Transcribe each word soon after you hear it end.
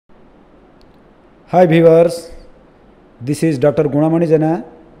Hi viewers, this is Dr. Gunamani Jana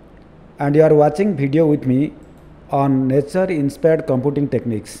and you are watching video with me on nature inspired computing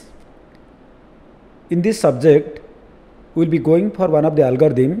techniques. In this subject, we will be going for one of the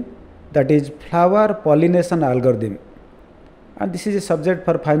algorithm, that is flower pollination algorithm, and this is a subject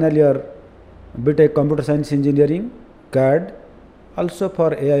for final year BTech Computer Science Engineering, CAD, also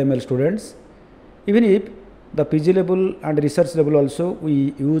for AIML students. Even if the PG level and research level also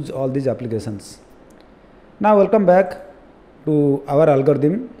we use all these applications. Now welcome back to our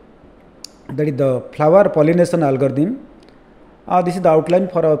algorithm, that is the flower pollination algorithm. This is the outline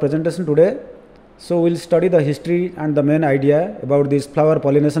for our presentation today. So we will study the history and the main idea about this flower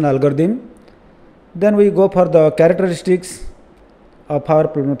pollination algorithm. Then we go for the characteristics of our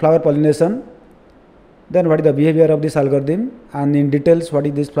flower pollination. Then what is the behavior of this algorithm, and in details what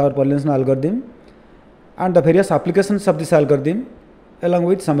is this flower pollination algorithm, and the various applications of this algorithm along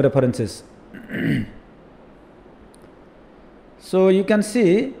with some references. So you can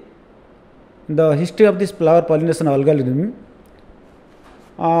see the history of this flower pollination algorithm.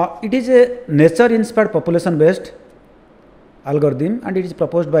 It is a nature inspired population based algorithm and it is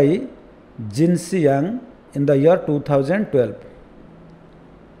proposed by Jinsi Yang in the year 2012. Is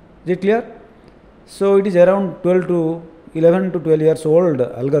it clear? So it is around 11 to 12 years old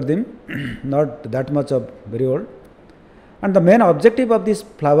algorithm, not that much of very old. And the main objective of this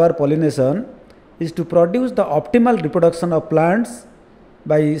flower pollination is to produce the optimal reproduction of plants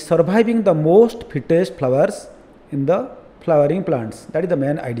by surviving the most fittest flowers in the flowering plants. That is the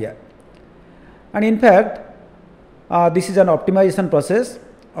main idea. And in fact, this is an optimization process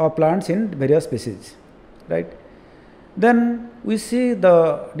of plants in various species, right? Then we see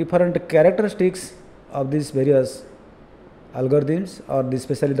the different characteristics of these various algorithms, or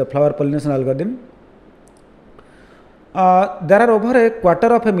especially the flower pollination algorithm. There are over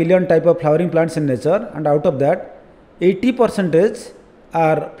 250,000 type of flowering plants in nature, and out of that 80%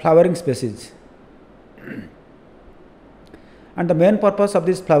 are flowering species. And the main purpose of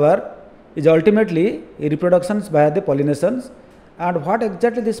this flower is ultimately reproductions via the pollinations, and what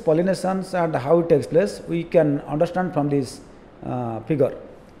exactly these pollinations and how it takes place we can understand from this figure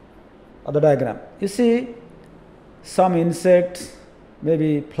or the diagram. You see some insects,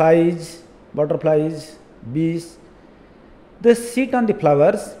 maybe flies, butterflies, bees, they sit on the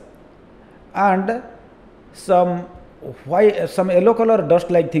flowers, and some yellow color dust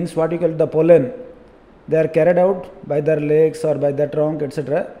like things, what you call the pollen, they are carried out by their legs or by their trunk,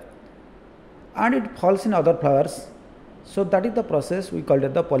 etc., and it falls in other flowers. So that is the process we call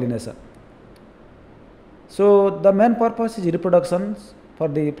it the pollination. So the main purpose is reproduction for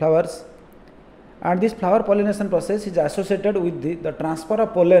the flowers, and this flower pollination process is associated with the transfer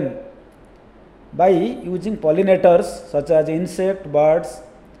of pollen by using pollinators such as insect, birds,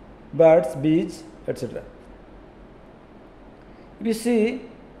 bees, etc. We see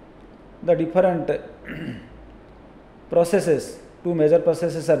the different processes. Two major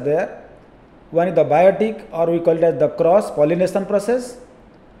processes are there. One is the biotic, or we call it as the cross pollination process.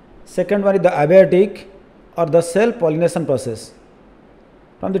 Second one is the abiotic, or the self pollination process.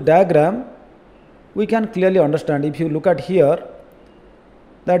 From the diagram we can clearly understand, if you look at here,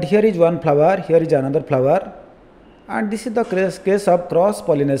 that here is one flower, here is another flower, and this is the case of cross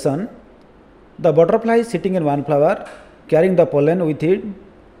pollination. The butterfly is sitting in one flower carrying the pollen with it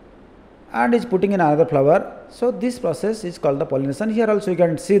and is putting in another flower. So this process is called the pollination. Here also you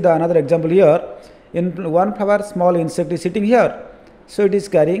can see the another example here. In one flower small insect is sitting here, so it is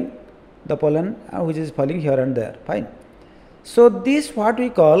carrying the pollen which is falling here and there. Fine. So this what we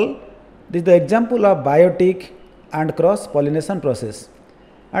call, this is the example of biotic and cross pollination process.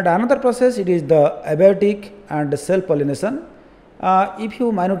 And another process, it is the abiotic and self pollination. If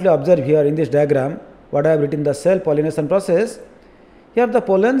you minutely observe here in this diagram what I have written, the self pollination process, here the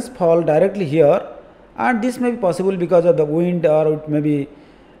pollens fall directly here, and this may be possible because of the wind, or it may be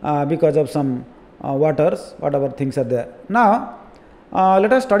because of some waters, whatever things are there. Now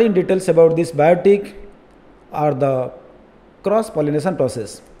let us study in details about this biotic or the cross pollination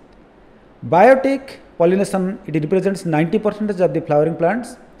process. Biotic pollination, it represents 90% of the flowering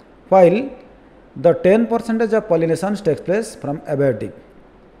plants, while the 10% of pollination takes place from abiotic.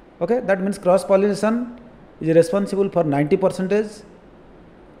 Okay, that means cross pollination is responsible for 90%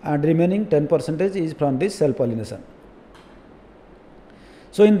 and remaining 10% is from this self pollination.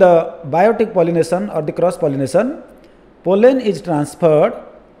 So in the biotic pollination or the cross pollination, pollen is transferred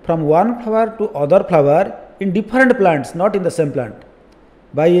from one flower to other flower in different plants, not in the same plant,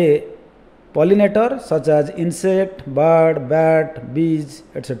 by a pollinator such as insect, bird, bat, bees,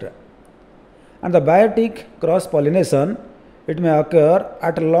 etc. And the biotic cross pollination, it may occur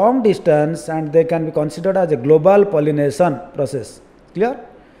at a long distance and they can be considered as a global pollination process. Clear?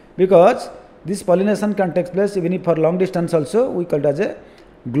 Because this pollination can take place even if for long distance also, we call it as a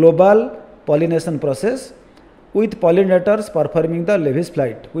global pollination process with pollinators performing the Levis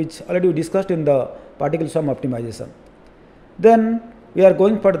flight, which already we discussed in the particle swarm optimization. Then we are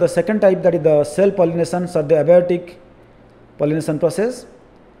going for the second type, that is the cell pollinations or the abiotic pollination process.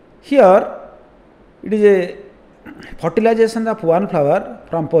 Here it is a fertilization of one flower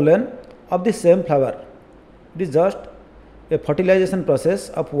from pollen of the same flower. It is just a fertilization process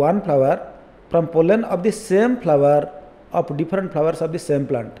of one flower from pollen of the same flower of different flowers of the same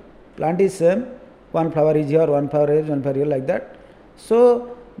plant. Plant is same, one flower is here, one flower is, one flower here, like that.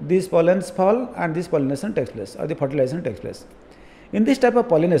 So these pollens fall and this pollination takes place, or the fertilization takes place. In this type of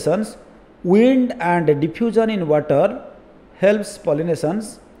pollinations, wind and diffusion in water helps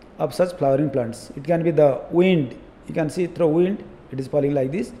pollinations of such flowering plants. It can be the wind, you can see through wind it is falling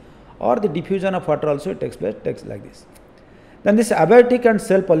like this, or the diffusion of water also takes place, takes like this. Then this abiotic and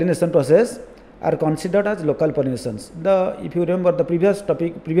cell pollination process are considered as local pollinations. If you remember the previous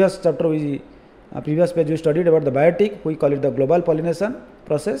topic, previous chapter, previous page we studied about the biotic, we call it the global pollination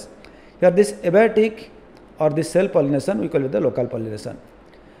process. Here this abiotic or the cell pollination, we call it the local pollination.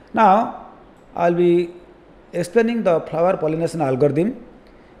 Now I will be explaining the flower pollination algorithm.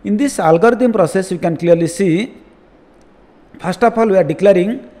 In this algorithm process, you can clearly see, first of all we are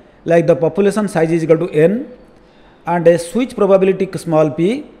declaring like the population size is equal to n and a switch probability small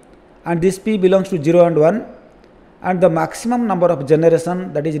p, and this p belongs to 0 and 1, and the maximum number of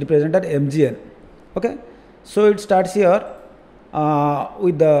generation, that is represented mgn. Okay, so it starts here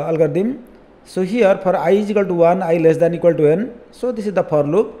with the algorithm. So here for I is equal to 1, I less than equal to n, so this is the for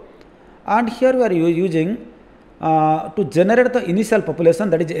loop, and here we are using to generate the initial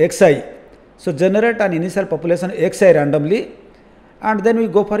population, that is xi. So generate an initial population xi randomly, and then we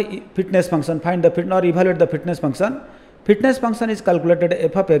go for fitness function, find the fitness or evaluate the fitness function. Fitness function is calculated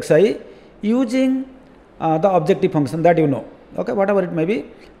f of xi using the objective function that you know, okay, whatever it may be.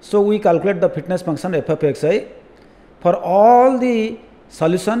 So we calculate the fitness function f of xi for all the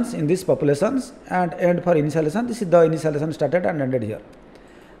solutions in these populations, and end for initialization. This is the initialization started and ended here.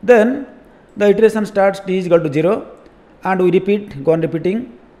 Then the iteration starts, t is equal to 0, and we repeat, go on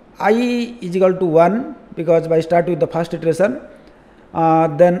repeating. I is equal to 1 because by start with the first iteration,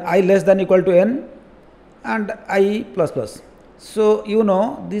 then I less than equal to n, and I plus plus. So you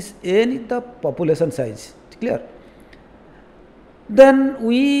know this n is the population size, clear. Then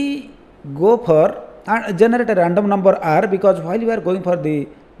we go for and generate a random number r, because while we are going for the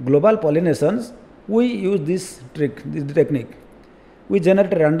global pollinations, we use this trick, this technique. We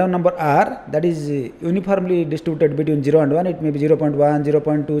generate a random number r that is uniformly distributed between 0 and 1. It may be 0.1,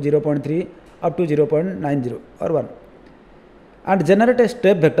 0.2, 0.3 up to 0.90 or 1, and generate a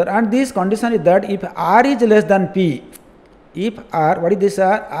step vector. And this condition is that if r is less than p, if r, what is this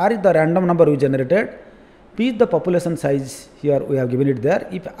r is the random number we generated, p is the population size, here we have given it there.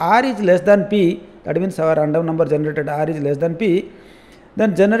 If r is less than p, that means our random number generated r is less than p,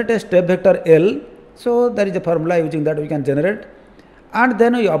 then generate a step vector L. So there is a formula using that we can generate, and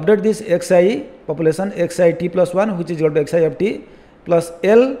then we update this xi population, xi t plus 1, which is equal to xi of t plus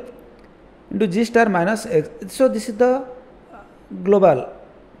L into g star minus x. So this is the global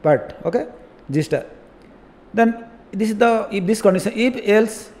part, okay, g star. Then this is the, if this condition, if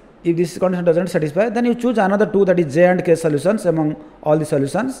else, if this condition doesn't satisfy, then you choose another two, that is j and k solutions among all the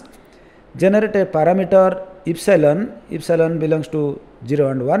solutions. Generate a parameter epsilon, epsilon belongs to 0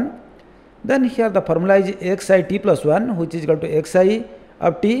 and 1. Then here the formula is xi t plus 1, which is equal to xi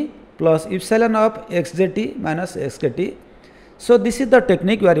of t plus epsilon of xjt minus xkt. So this is the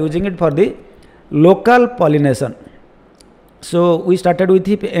technique we are using it for the local pollination. So we started with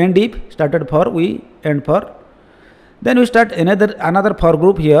if and if, started for, we end for. Then we start another for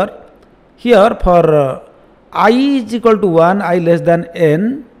group here. Here for I is equal to 1, I less than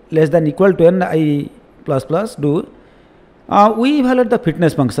n, less than equal to n, I plus plus do. We evaluate the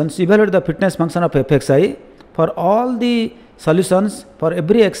fitness functions, evaluate the fitness function of fxi. For all the solutions, for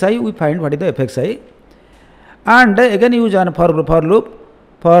every xi, we find what is the fxi. And again use an for loop.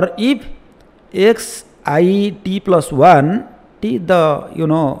 For if xi t plus 1, t the, you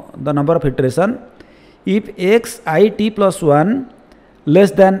know, the number of iteration. If xi t plus 1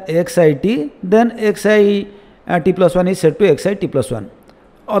 less than xi t, then xi t plus 1 is set to xi t plus 1.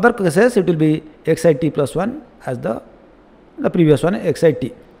 Other cases it will be xi t plus 1 as the previous one, xi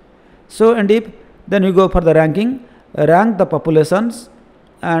t. So and if, then we go for the ranking, rank the populations,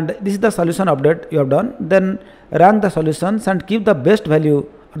 and this is the solution update you have done. Then rank the solutions and keep the best value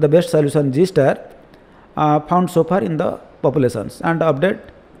or the best solution g star found so far in the populations and update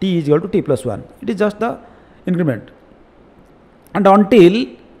t is equal to t plus 1. It is just the increment. And until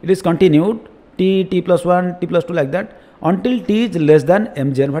it is continued t plus 1, t plus 2 like that until t is less than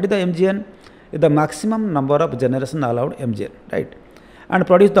mgn. What is the mgn? The maximum number of generation allowed mgn, right? And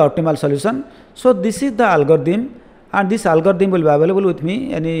produce the optimal solution. So this is the algorithm, and this algorithm will be available with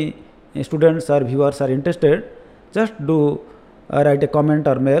me. Any students or viewers are interested, just do write a comment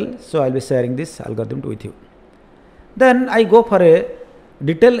or mail. So I will be sharing this algorithm with you. Then I go for a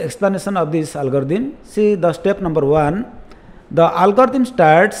detailed explanation of this algorithm. See the step number 1. The algorithm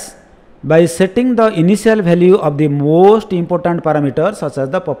starts by setting the initial value of the most important parameter such as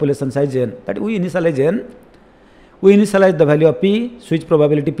the population size n. That we initialize n. We initialize the value of p, switch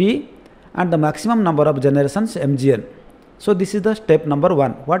probability p, and the maximum number of generations mgn. So this is the step number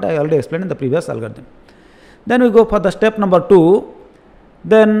 1, what I already explained in the previous algorithm. Then we go for the step number 2.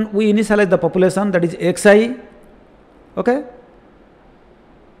 Then we initialize the population, that is xi, okay,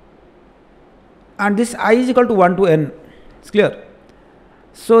 and this I is equal to 1 to n. It's clear.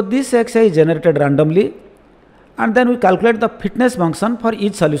 So this xi is generated randomly, and then we calculate the fitness function for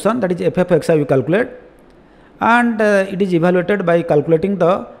each solution, that is f of xi we calculate, and it is evaluated by calculating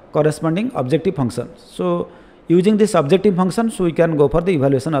the corresponding objective function. So using this objective function, so we can go for the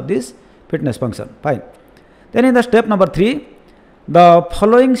evaluation of this fitness function. Fine. Then in the step number 3, the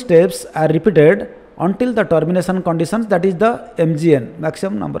following steps are repeated until the termination conditions, that is the mgn,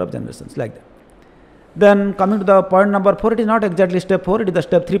 maximum number of generations, like that. Then coming to the point number 4, it is not exactly step 4, it is the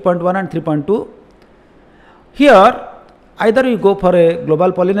step 3.1 and 3.2. Here either we go for a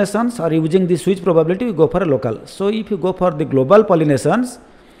global pollinations, or using the switch probability we go for a local. So if you go for the global pollinations,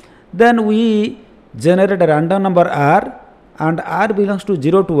 then we generate a random number r, and r belongs to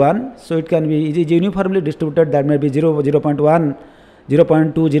 0 to 1. So it can be, it is uniformly distributed, that may be 0, 0.1,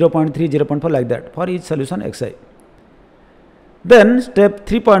 0.2, 0.3, 0.4 like that for each solution xi. Then step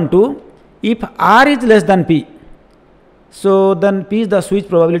 3.2, if r is less than p, so then p is the switch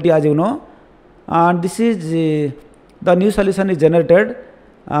probability, as you know, and this is the new solution is generated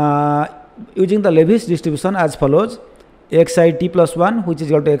using the Levis distribution as follows: xi t plus 1, which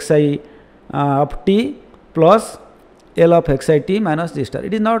is equal to xi of t plus L of xi t minus g star.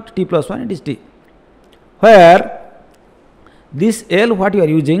 It is not t plus 1, it is t, where this L what you are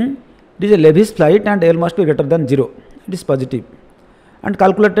using, it is a Levis flight, and L must be greater than 0, it is positive, and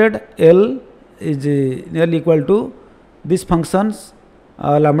calculated L is nearly equal to this functions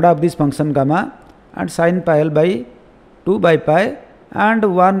lambda of this function gamma, and sin pi L by 2 by pi, and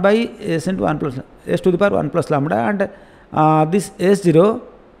 1 by s into 1 plus s to the power 1 plus lambda, and this s0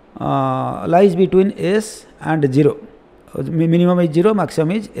 lies between s and 0. Minimum is 0,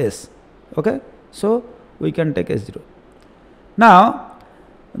 maximum is s. Okay, so we can take s0. Now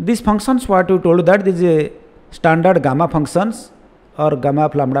these functions what you told, that this is a standard gamma functions or gamma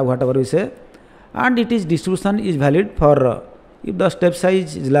of lambda, whatever we say, and it is distribution is valid for if the step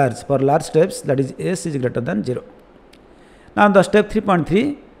size is large, for large steps, that is s is greater than 0. Now the step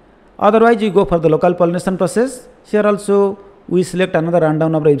 3.3, otherwise you go for the local pollination process. Here also we select another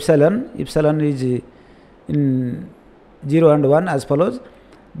random number epsilon is in 0 and 1 as follows.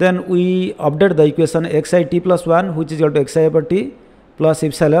 Then we update the equation xi t plus 1, which is equal to xi over t plus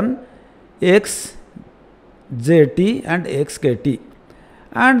epsilon x j t and x k t,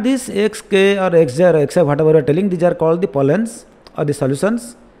 and this x k or x j or x I, whatever you are telling, these are called the pollens or the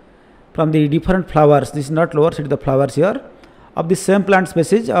solutions from the different flowers. This is not flowers, it is the flowers here of the same plant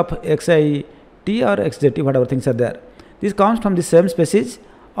species of xi t or x j t, whatever things are there. This comes from the same species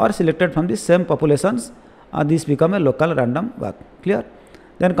or selected from the same populations. This become a local random walk. Clear?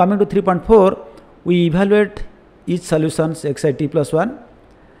 Then coming to 3.4, we evaluate each solutions xi t plus 1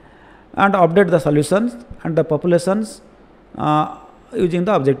 and update the solutions and the populations using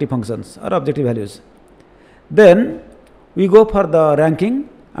the objective functions or objective values. Then we go for the ranking,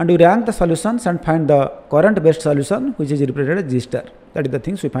 and we rank the solutions and find the current best solution, which is represented as G star. That is the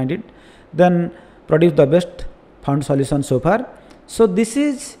things we find it. Then produce the best found solution so far. So this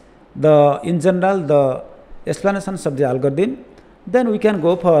is the in general the explanations of the algorithm. Then we can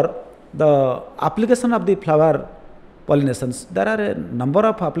go for the application of the flower pollinations. There are a number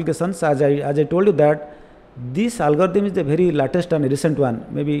of applications, as I told you that this algorithm is the very latest and recent one,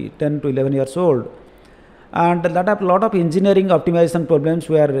 maybe 10 to 11 years old, and a lot of engineering optimization problems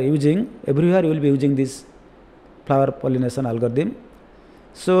we are using. Everywhere you will be using this flower pollination algorithm.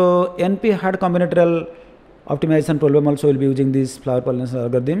 So NP hard combinatorial optimization problem also will be using this flower pollination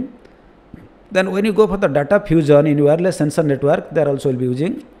algorithm. Then when you go for the data fusion in wireless sensor network, there also will be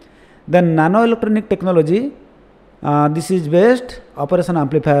using. Then nanoelectronic technology, this is based operation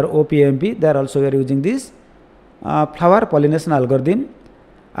amplifier OPAMP, there also we are using this. flower pollination algorithm,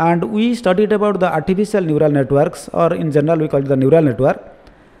 and we studied about the artificial neural networks, or in general we call it the neural network.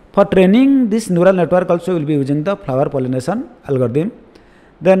 For training this neural network also we will be using the flower pollination algorithm.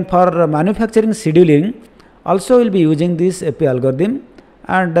 Then for manufacturing scheduling also we will be using this AP algorithm,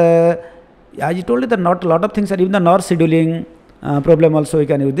 and as I told you that not a lot of things are, even the NOR scheduling problem also we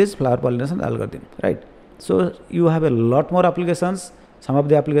can use this flower pollination algorithm, right. So you have a lot more applications. Some of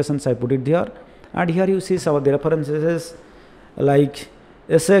the applications I put it here, and here you see some of the references like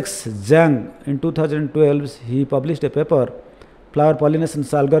SX Zhang in 2012 he published a paper, flower pollination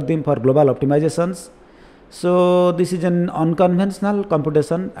algorithm for global optimizations. So this is an unconventional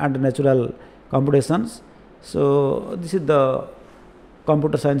computation and natural computations. So this is the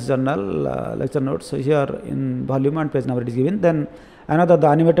computer science journal lecture notes. So here in volume and page number it is given. Then another, the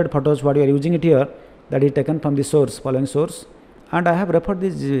animated photos what we are using it here, that is taken from the source, following source, and I have referred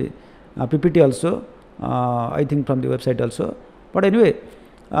this PPT also, I think from the website also. But anyway,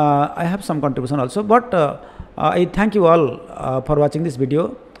 I have some contribution also, but I thank you all for watching this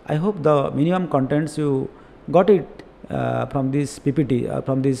video. I hope the minimum contents you got it from this PPT,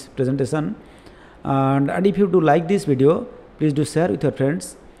 from this presentation, and if you do like this video, please do share with your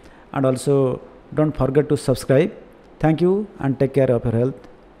friends, and also don't forget to subscribe. Thank you and take care of your health.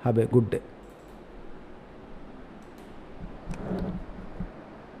 Have a good day.